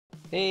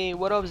Hey,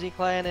 what up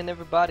Z-Clan and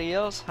everybody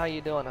else? How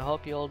you doing? I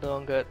hope you all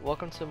doing good.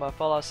 Welcome to my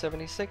Fallout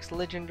 76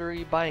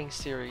 Legendary Buying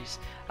Series.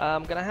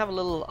 I'm gonna have a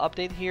little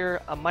update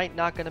here. I might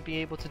not gonna be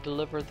able to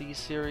deliver these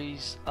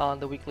series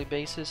on the weekly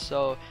basis,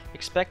 so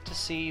expect to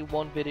see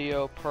one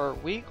video per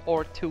week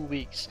or 2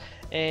 weeks.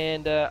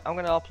 And I'm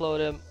gonna upload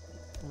them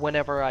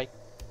whenever I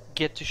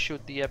get to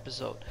shoot the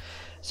episode.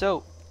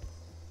 So,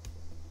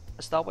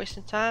 let's stop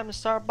wasting time and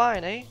start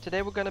buying, eh?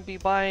 Today we're gonna be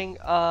buying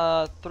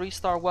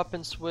 3-star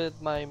weapons with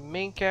my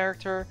main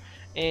character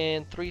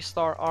and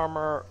 3-star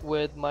armor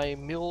with my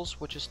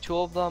mules, which is 2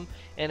 of them,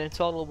 and in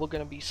total we're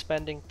gonna be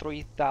spending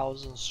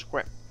 3,000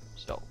 scrip.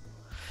 So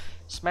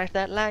smash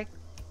that like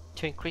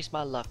to increase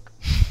my luck.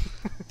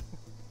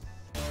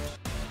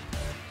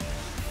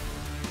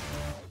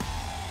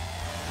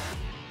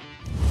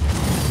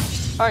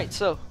 Alright,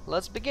 so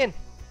let's begin.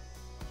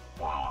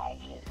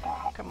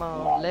 Come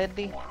on,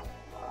 lady.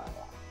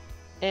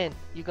 And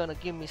you're gonna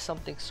give me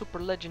something super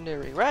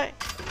legendary, right?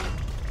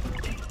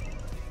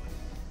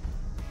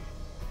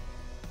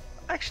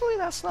 Actually,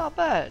 that's not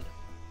bad.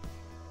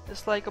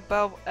 It's like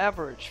above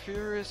average.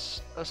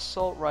 Furious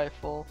assault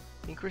rifle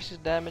increases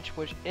damage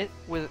with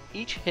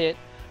each hit,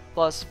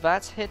 plus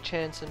VATS hit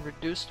chance and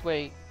reduced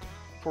weight.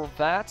 For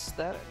VATS,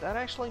 that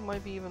actually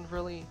might be even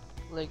really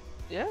like,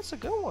 yeah, it's a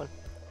good one.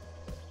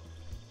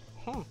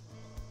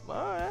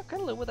 Alright, I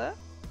can live with that.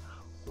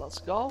 Let's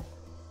go.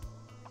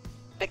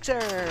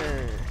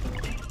 Fixer!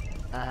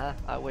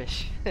 I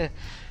wish.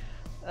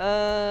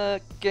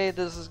 Okay,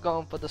 this is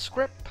going for the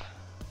Scrip.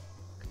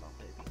 Come on,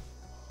 baby.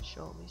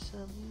 Show me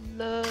some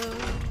love.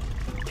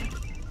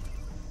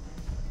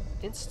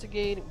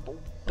 Instigating,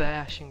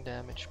 bashing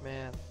damage,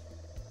 man.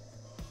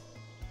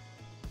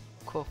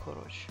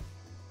 Kokorosh.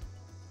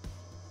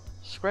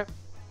 Scrip.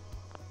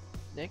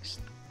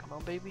 Next. Come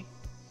on, baby.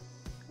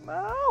 Come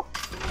on!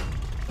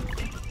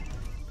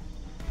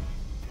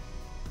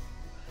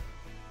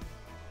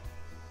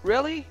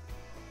 Really?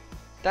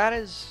 That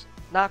is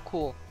not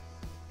cool.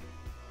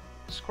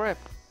 Scrip.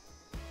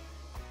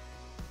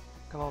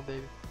 Come on,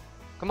 baby.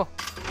 Come on.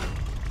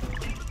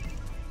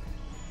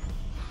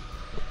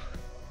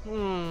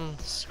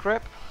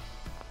 Scrip.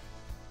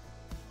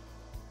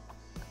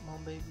 Come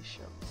on, baby.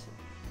 Show me some.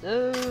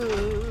 No.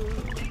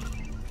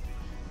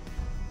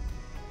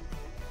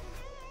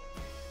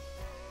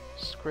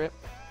 Scrip.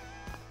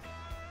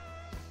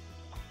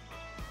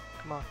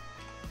 Come on.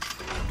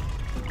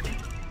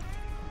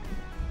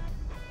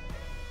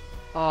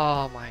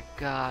 Oh my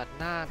god,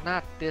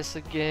 not this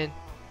again.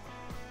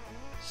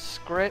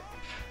 Scrip.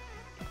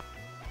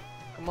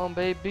 Come on,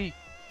 baby.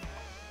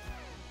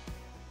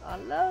 I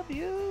love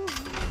you.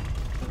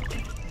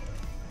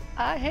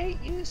 I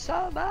hate you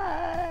so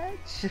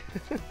much.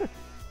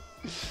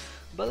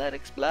 Bullet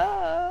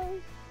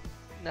explode.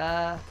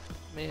 Nah,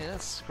 man,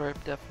 that's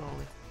Scrip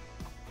definitely.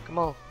 Come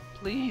on,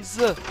 please.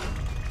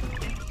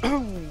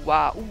 Ooh,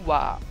 wow, ooh,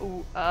 wow,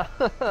 ooh,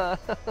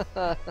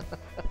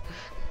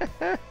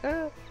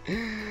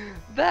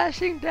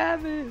 bashing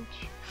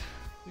damage.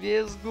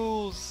 Yes,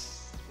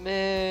 goose.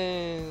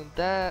 Man,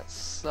 that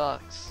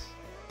sucks.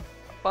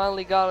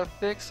 Finally got a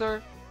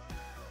fixer,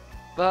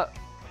 but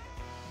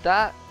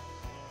that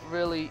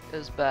really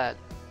is bad.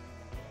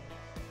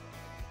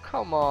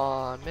 Come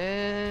on,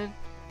 man.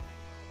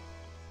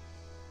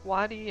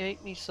 Why do you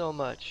hate me so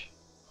much?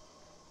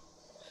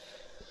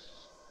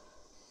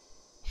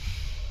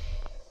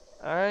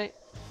 Alright,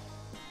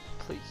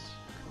 please,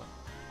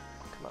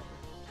 come on,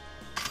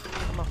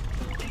 come on.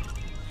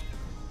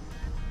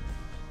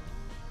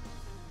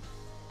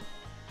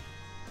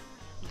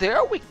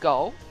 There we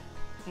go.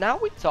 Now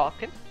we're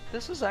talking.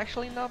 This is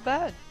actually not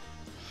bad.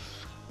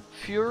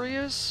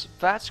 Furious,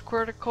 VATS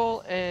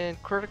critical,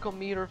 and critical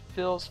meter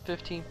fills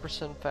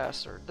 15%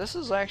 faster. This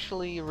is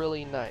actually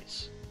really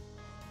nice.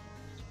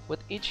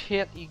 With each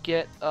hit you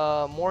get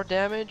more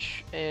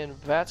damage and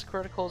VATS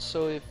critical,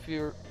 so if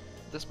you're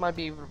this might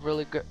be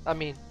really good. I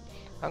mean,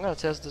 I'm gonna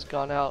test this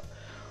gun out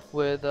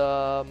with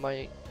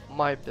my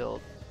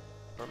build,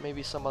 or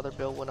maybe some other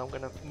build when I'm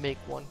gonna make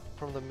one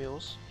from the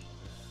mules.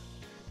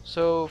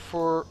 So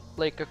for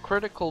like a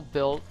critical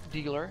build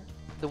dealer,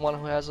 the one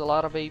who has a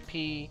lot of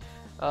AP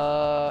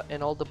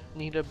and all the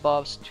needed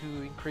buffs to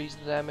increase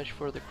the damage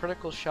for the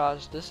critical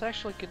shots, this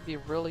actually could be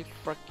really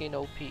freaking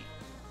OP.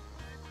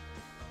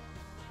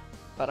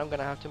 But I'm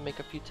gonna have to make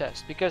a few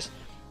tests because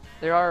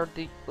there are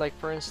the, like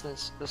for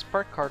instance, this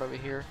perk card over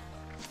here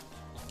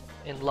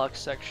in luck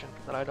section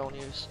that I don't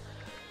use.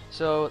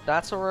 So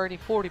that's already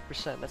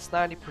 40%, that's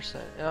 90%.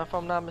 And if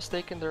I'm not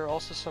mistaken, there are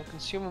also some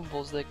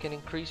consumables that can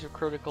increase your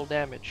critical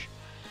damage.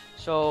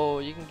 So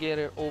you can get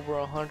it over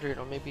 100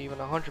 or maybe even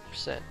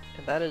 100%.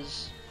 And that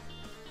is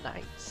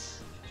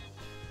nice.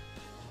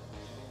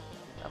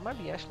 That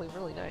might be actually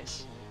really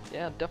nice.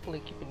 Yeah, I'm definitely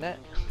keeping that.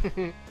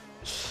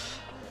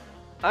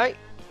 Alright,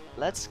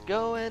 let's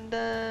go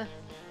and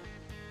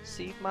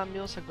see if my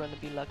mules are going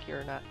to be lucky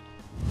or not.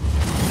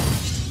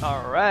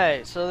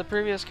 Alright, so the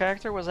previous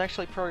character was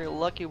actually pretty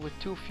lucky with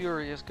 2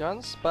 Furious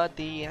guns, but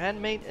the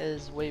Handmade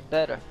is way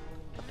better.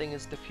 I think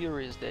it's the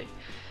Furious Day.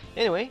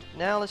 Anyway,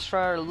 now let's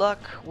try our luck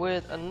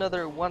with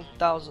another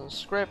 1000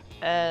 scrip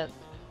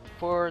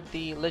for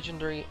the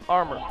legendary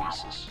armor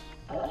pieces.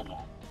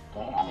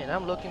 And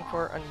I'm looking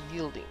for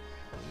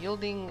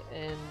unyielding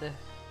and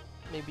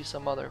maybe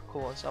some other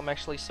cool ones. I'm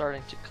actually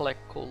starting to collect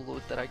cool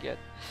loot that I get.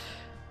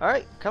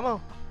 Alright, come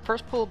on.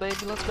 First pull,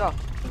 baby, let's go.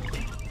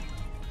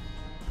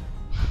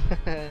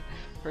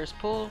 First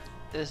pull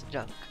is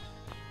junk.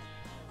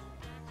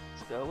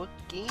 Let's go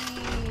again.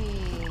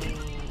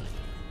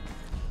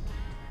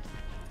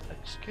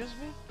 Excuse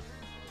me?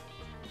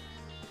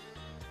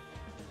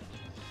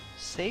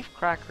 Safe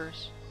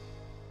crackers.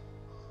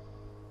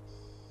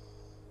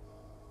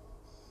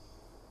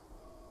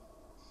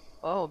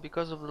 Oh,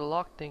 because of the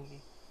lock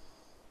thingy.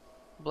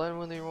 Blend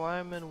with the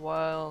environment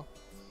while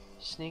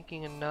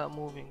sneaking and not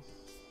moving.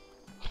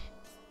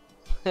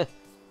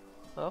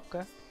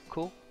 Okay,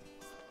 cool.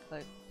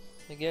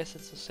 I guess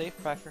it's a safe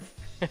cracker.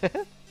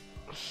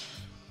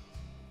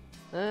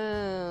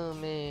 Oh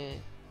man.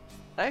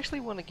 I actually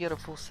want to get a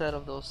full set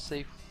of those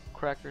safe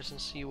crackers and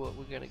see what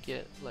we're gonna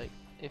get, like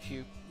if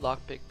you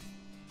lockpick.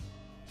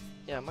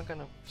 Yeah, I'm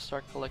gonna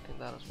start collecting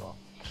that as well.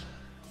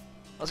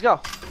 Let's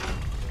go.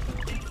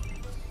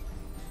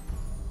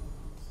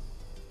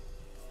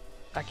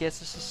 I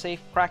guess it's a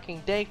safe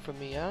cracking day for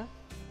me, huh?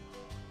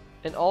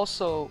 And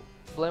also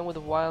blend with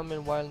the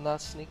wildman while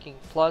not sneaking.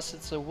 Plus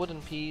it's a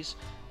wooden piece.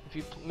 If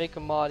you make a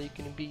mod, you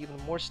can be even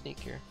more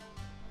sneakier.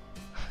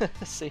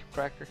 Safe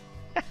cracker.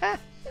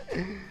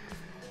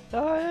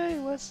 Oh hey,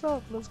 what's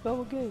up? Let's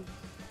go again.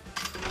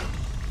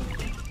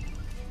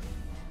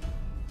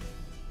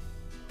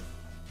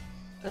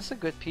 That's a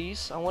good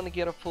piece. I want to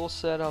get a full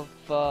set of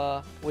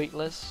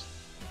weightless.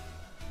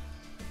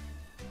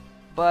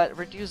 But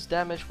reduce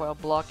damage while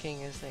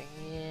blocking is like,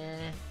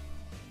 yeah.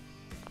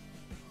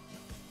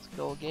 Let's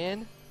go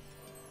again.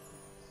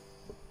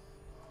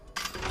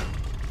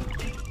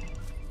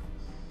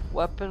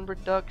 Weapon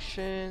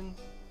reduction.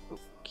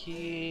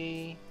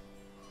 Okay.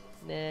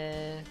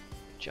 Nah.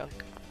 Junk.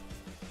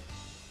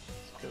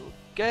 Let's go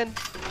again.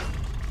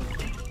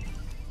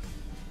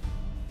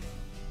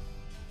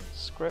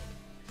 Scrip.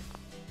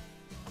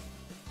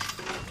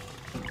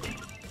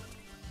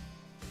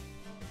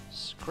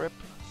 Scrip.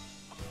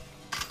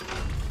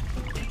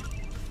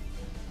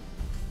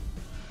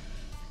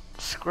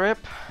 Scrip.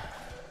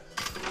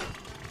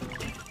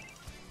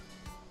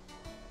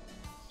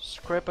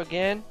 Scrip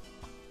again.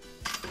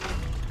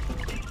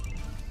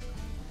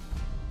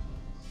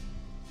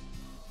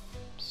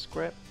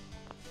 Scrip.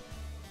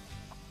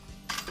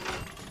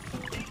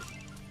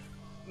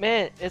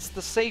 Man, it's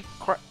the safe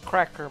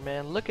cracker,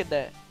 man. Look at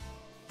that.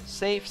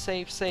 Safe,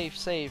 safe, safe,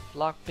 safe.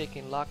 Lock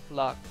picking, lock,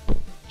 lock.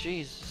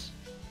 Jesus.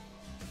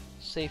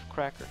 Safe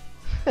cracker.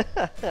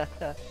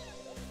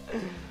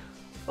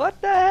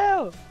 What the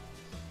hell?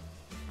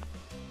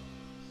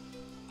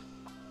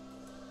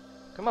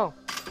 Come on.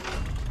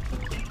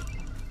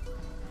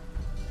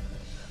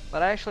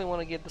 But I actually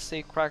want to get the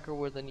safe cracker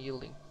with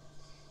unyielding.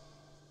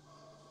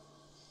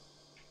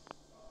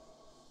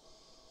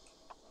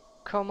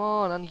 Come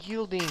on,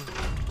 unyielding.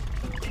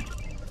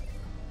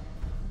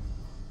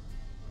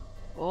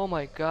 Oh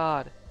my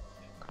god.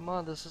 Come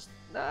on, this is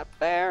not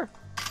fair.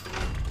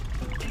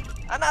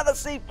 Another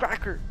safe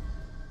cracker.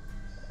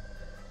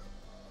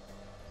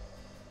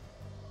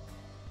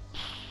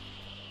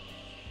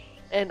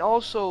 And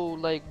also,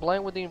 like,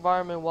 blend with the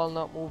environment while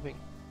not moving.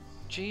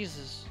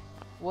 Jesus.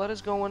 What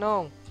is going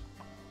on?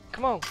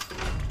 Come on.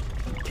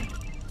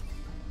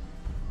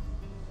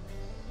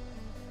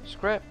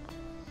 Scrip.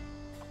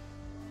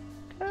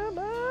 Come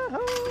on.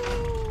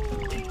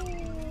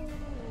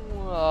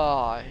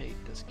 Oh, I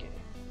hate this game.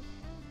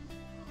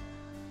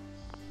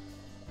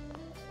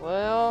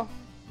 Well,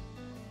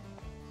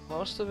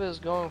 most of it is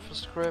going for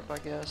Scrip, I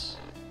guess.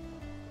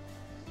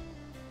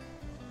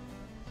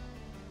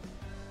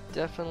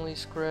 Definitely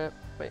Scrip.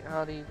 Wait,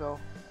 how do you go?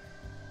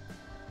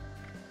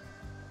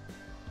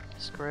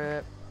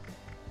 Scrip.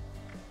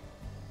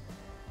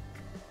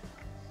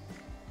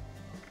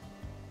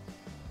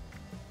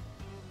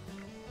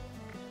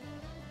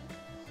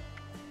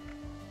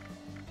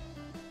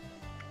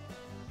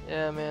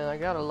 Yeah, man, I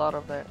got a lot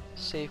of that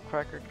safe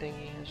cracker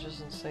thingy. It's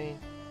just insane.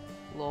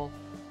 Lol.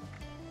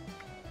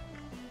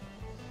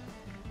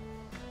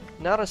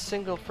 Not a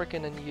single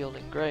freaking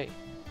unyielding. Great.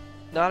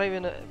 Not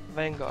even a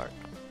Vanguard.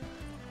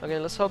 Okay,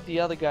 let's hope the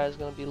other guy is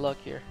gonna be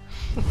luckier.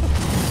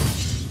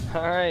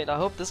 Alright, I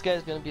hope this guy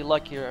is gonna be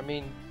luckier. I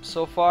mean,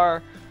 so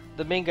far,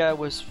 the main guy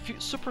was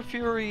Super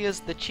Furious,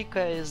 the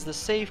Chica is the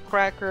safe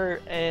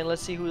cracker, and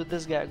let's see who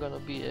this guy gonna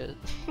be.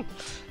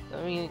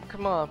 I mean,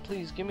 come on,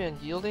 please, give me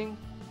unyielding.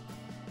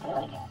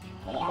 Come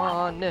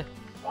on.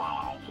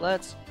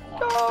 Let's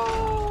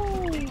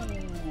go!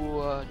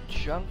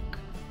 Junk.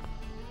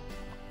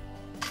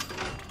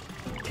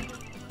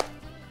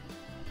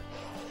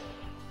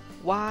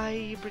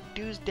 Why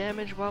reduce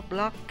damage while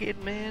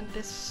blocking, man?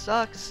 This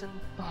sucks. And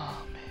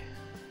oh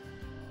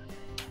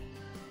man,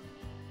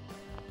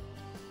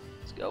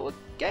 let's go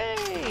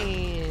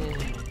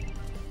again.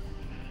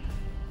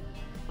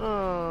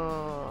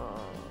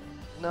 Oh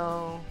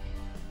no,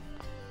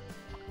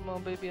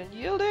 on, baby,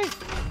 unyielding!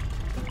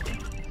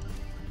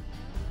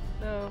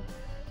 No.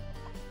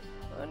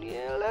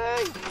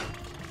 Unyielding!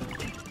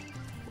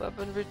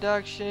 Weapon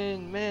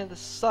reduction! Man, this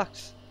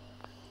sucks!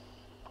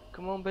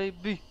 Come on,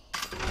 baby!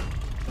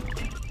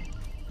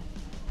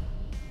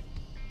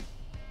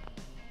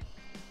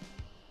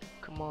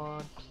 Come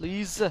on,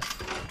 please!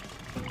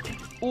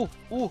 Ooh,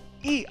 ooh,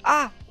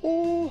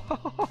 ooh!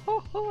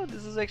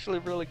 This is actually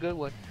a really good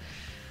one.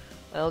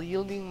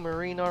 Unyielding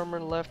marine armor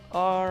left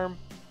arm.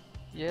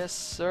 Yes,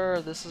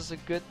 sir. This is a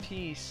good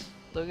piece.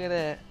 Look at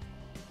that.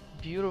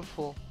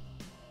 Beautiful.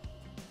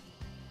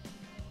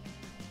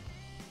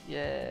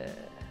 Yeah.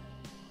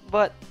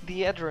 But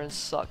the endurance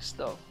sucks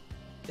though.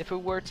 If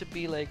it were to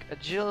be like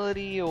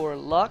agility or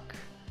luck,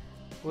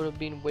 would have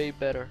been way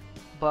better.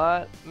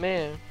 But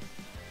man,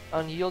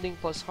 unyielding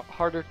plus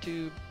harder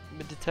to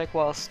detect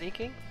while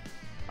sneaking,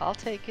 I'll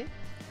take it.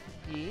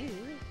 Yeah.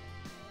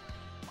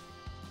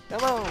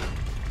 Come on.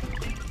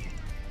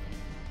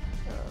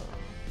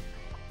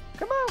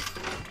 Come on.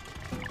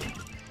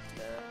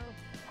 No.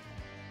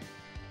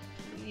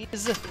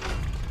 Please.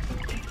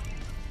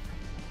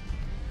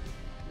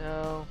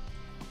 No.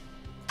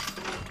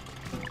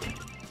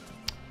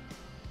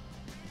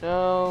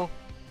 No.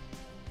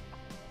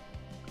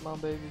 Come on,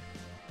 baby.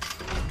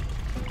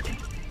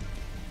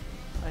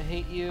 I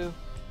hate you.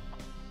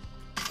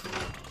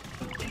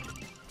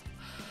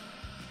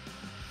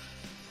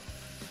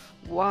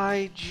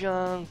 Why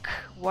junk?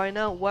 Why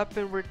not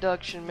weapon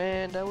reduction,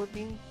 man? That would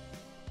be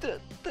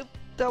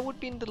that would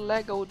be the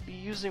leg I would be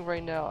using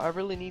right now. I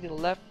really need a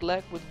left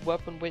leg with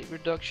weapon weight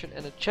reduction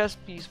and a chest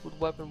piece with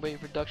weapon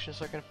weight reduction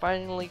so I can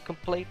finally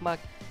complete my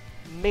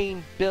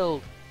main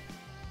build.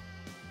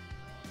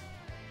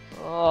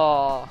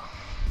 Oh.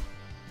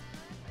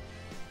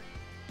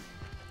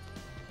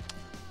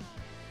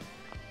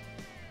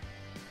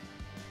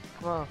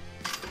 Come on.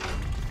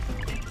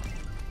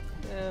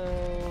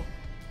 No.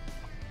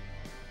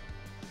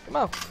 Come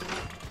on.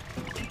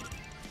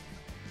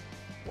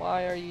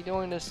 Why are you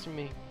doing this to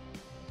me?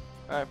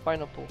 Alright,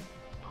 final pull.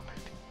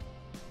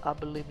 I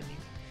believe in you.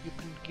 You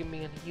can give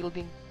me an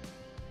yielding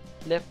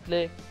left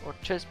leg or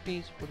chest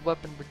piece with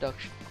weapon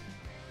reduction.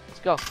 Let's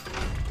go.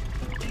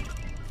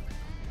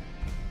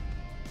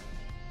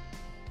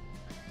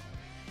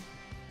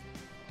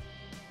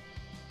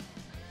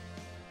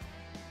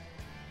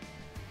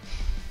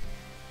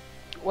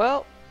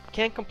 Well,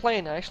 can't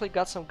complain. I actually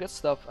got some good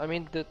stuff. I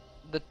mean, the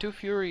two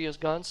furious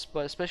guns,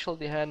 but especially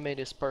the handmade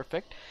is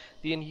perfect.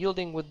 The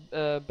unyielding with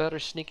better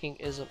sneaking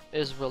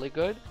is really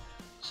good.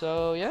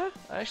 So yeah,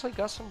 I actually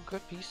got some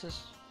good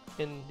pieces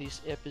in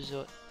this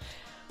episode.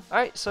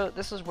 Alright, so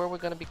this is where we're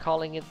going to be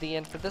calling it the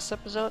end for this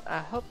episode. I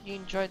hope you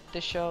enjoyed the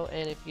show,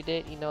 and if you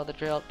did, you know the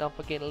drill. Don't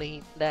forget to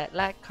leave that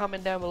like,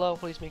 comment down below.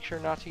 Please make sure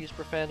not to use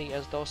profanity,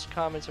 as those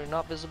comments are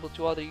not visible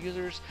to other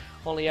users.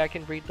 Only I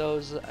can read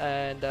those,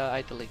 and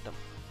I delete them.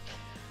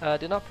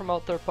 Do not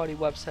promote third-party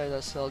websites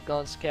that sell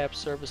guns, caps,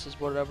 services,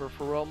 whatever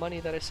for real money.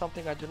 That is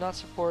something I do not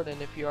support,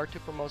 and if you are to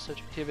promote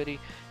such activity,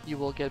 you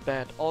will get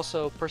banned.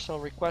 Also, personal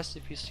request: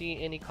 if you see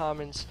any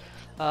comments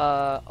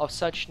of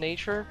such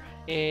nature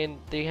and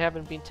they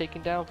haven't been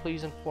taken down,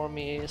 please inform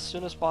me as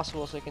soon as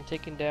possible so I can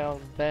take him down,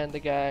 ban the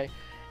guy,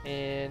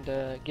 and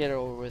get it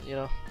over with. You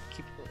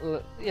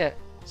know, yeah.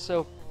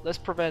 So let's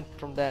prevent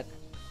from that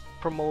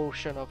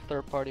promotion of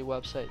third-party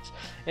websites.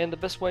 And the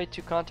best way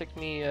to contact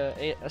me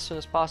as soon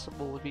as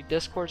possible would be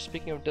Discord.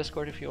 Speaking of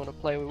Discord, if you want to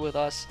play with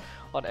us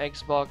on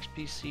Xbox,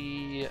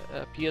 PC,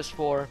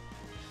 PS4,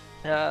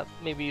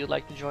 maybe you'd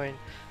like to join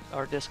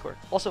our Discord.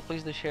 Also,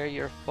 please do share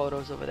your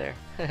photos over there.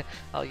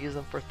 I'll use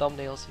them for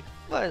thumbnails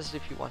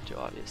if you want to,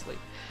 obviously.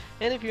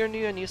 And if you're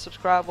new and you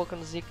subscribe, welcome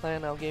to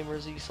Z-Clan. I'm Gamer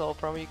Z Soul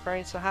from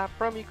Ukraine, so hi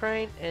from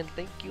Ukraine, and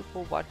thank you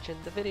for watching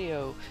the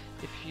video.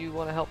 If you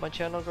want to help my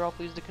channel grow,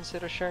 please do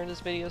consider sharing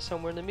this video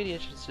somewhere in the media,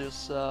 such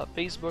as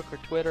Facebook or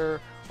Twitter,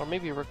 or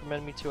maybe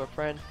recommend me to a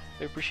friend.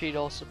 I appreciate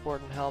all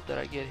support and help that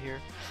I get here.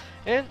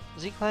 And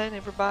Z-Clan,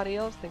 everybody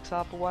else, thanks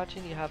all for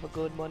watching. You have a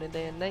good morning,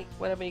 day, and night,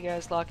 whatever you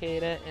guys lock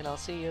it at, and I'll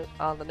see you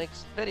on the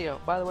next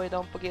video. By the way,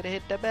 don't forget to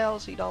hit the bell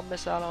so you don't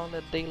miss out on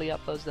the daily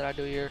uploads that I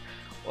do here,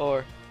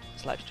 or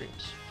live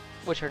streams,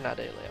 which are not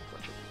daily,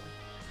 unfortunately.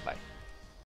 Bye.